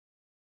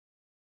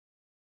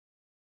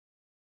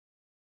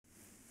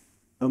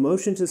A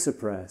motion to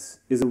suppress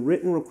is a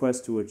written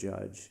request to a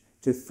judge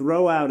to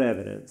throw out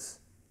evidence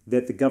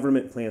that the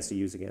government plans to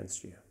use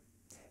against you.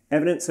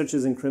 Evidence such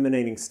as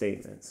incriminating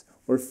statements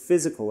or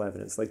physical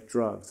evidence like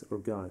drugs or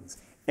guns.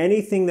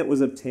 Anything that was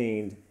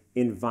obtained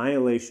in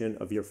violation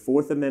of your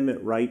Fourth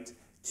Amendment right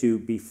to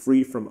be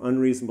free from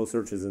unreasonable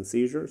searches and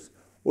seizures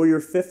or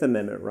your Fifth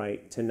Amendment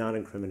right to not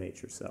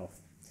incriminate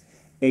yourself.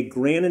 A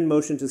granted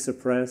motion to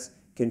suppress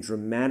can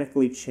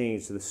dramatically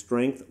change the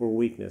strength or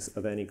weakness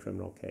of any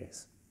criminal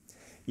case.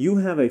 You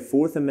have a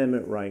Fourth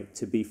Amendment right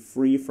to be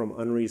free from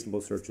unreasonable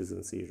searches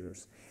and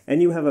seizures,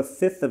 and you have a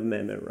Fifth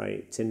Amendment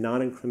right to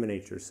not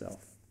incriminate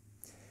yourself.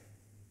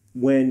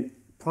 When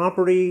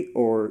property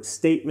or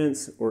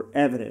statements or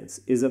evidence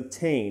is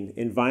obtained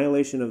in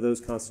violation of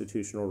those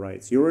constitutional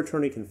rights, your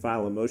attorney can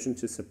file a motion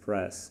to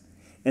suppress,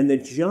 and the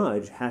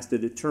judge has to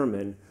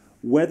determine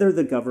whether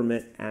the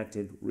government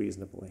acted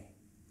reasonably.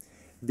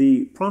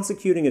 The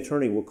prosecuting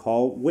attorney will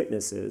call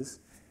witnesses,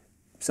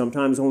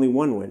 sometimes only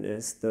one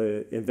witness,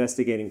 the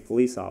investigating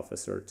police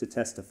officer, to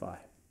testify.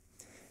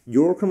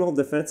 Your criminal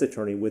defense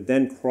attorney would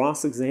then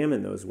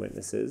cross-examine those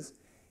witnesses.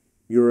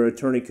 Your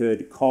attorney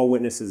could call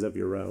witnesses of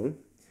your own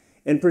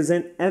and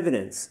present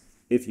evidence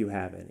if you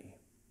have any.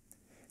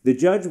 The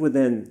judge would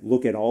then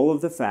look at all of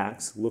the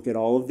facts, look at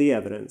all of the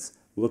evidence,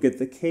 look at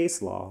the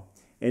case law,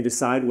 and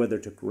decide whether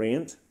to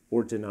grant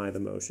or deny the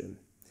motion.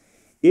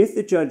 If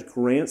the judge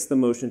grants the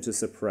motion to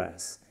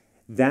suppress,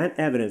 that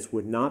evidence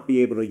would not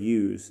be able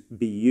to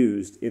be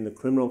used in the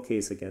criminal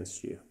case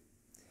against you.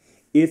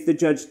 If the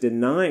judge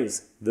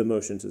denies the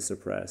motion to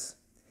suppress,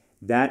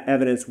 that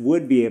evidence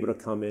would be able to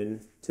come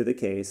in to the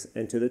case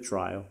and to the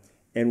trial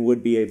and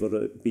would be able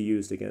to be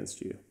used against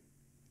you.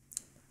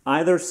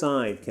 Either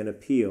side can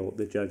appeal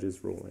the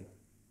judge's ruling.